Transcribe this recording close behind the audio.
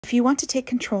If you want to take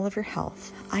control of your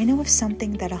health, I know of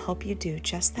something that'll help you do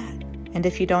just that. And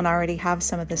if you don't already have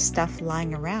some of this stuff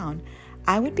lying around,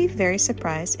 I would be very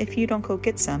surprised if you don't go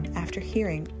get some after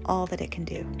hearing all that it can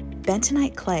do.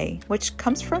 Bentonite clay, which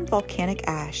comes from volcanic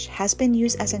ash, has been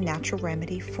used as a natural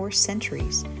remedy for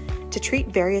centuries to treat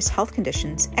various health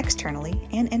conditions externally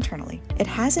and internally. It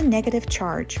has a negative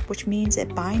charge, which means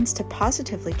it binds to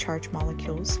positively charged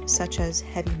molecules such as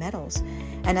heavy metals,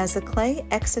 and as the clay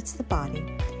exits the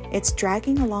body, it's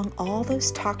dragging along all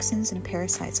those toxins and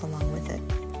parasites along with it.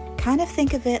 Kind of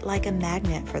think of it like a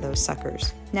magnet for those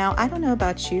suckers. Now, I don't know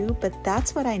about you, but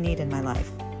that's what I need in my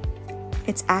life.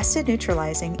 Its acid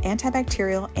neutralizing,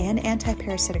 antibacterial, and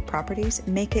antiparasitic properties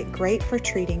make it great for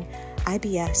treating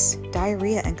IBS,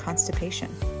 diarrhea, and constipation.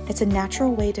 It's a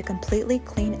natural way to completely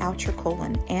clean out your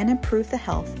colon and improve the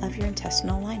health of your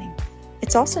intestinal lining.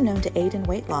 It's also known to aid in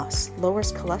weight loss,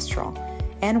 lowers cholesterol,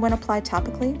 and when applied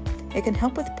topically, it can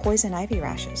help with poison ivy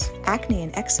rashes, acne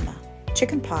and eczema,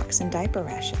 chickenpox and diaper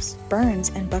rashes, burns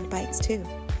and bug bites too.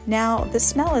 Now, the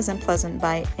smell isn't pleasant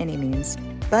by any means,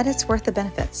 but it's worth the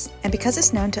benefits. And because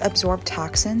it's known to absorb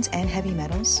toxins and heavy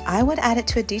metals, I would add it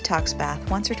to a detox bath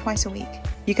once or twice a week.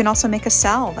 You can also make a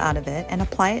salve out of it and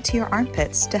apply it to your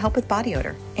armpits to help with body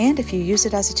odor. And if you use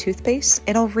it as a toothpaste,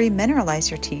 it'll remineralize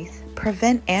your teeth,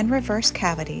 prevent and reverse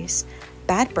cavities,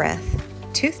 bad breath,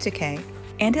 tooth decay,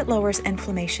 and it lowers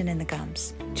inflammation in the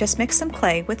gums. Just mix some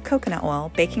clay with coconut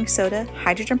oil, baking soda,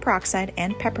 hydrogen peroxide,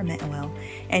 and peppermint oil,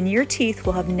 and your teeth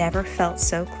will have never felt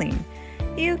so clean.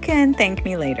 You can thank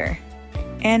me later.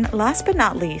 And last but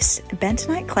not least,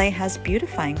 bentonite clay has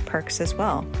beautifying perks as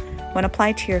well. When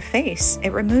applied to your face,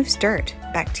 it removes dirt,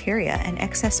 bacteria, and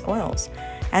excess oils,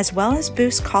 as well as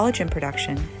boosts collagen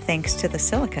production thanks to the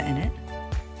silica in it.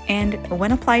 And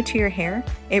when applied to your hair,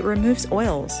 it removes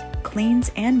oils,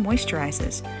 cleans, and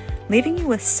moisturizes, leaving you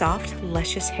with soft,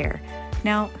 luscious hair.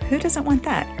 Now, who doesn't want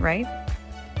that, right?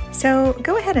 So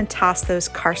go ahead and toss those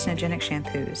carcinogenic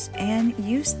shampoos and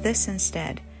use this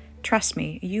instead. Trust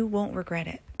me, you won't regret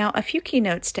it. Now, a few key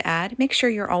notes to add. Make sure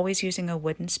you're always using a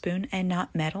wooden spoon and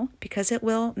not metal because it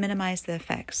will minimize the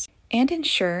effects. And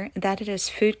ensure that it is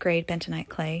food-grade bentonite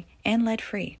clay and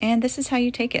lead-free. And this is how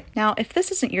you take it. Now, if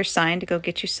this isn't your sign to go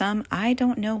get you some, I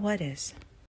don't know what is.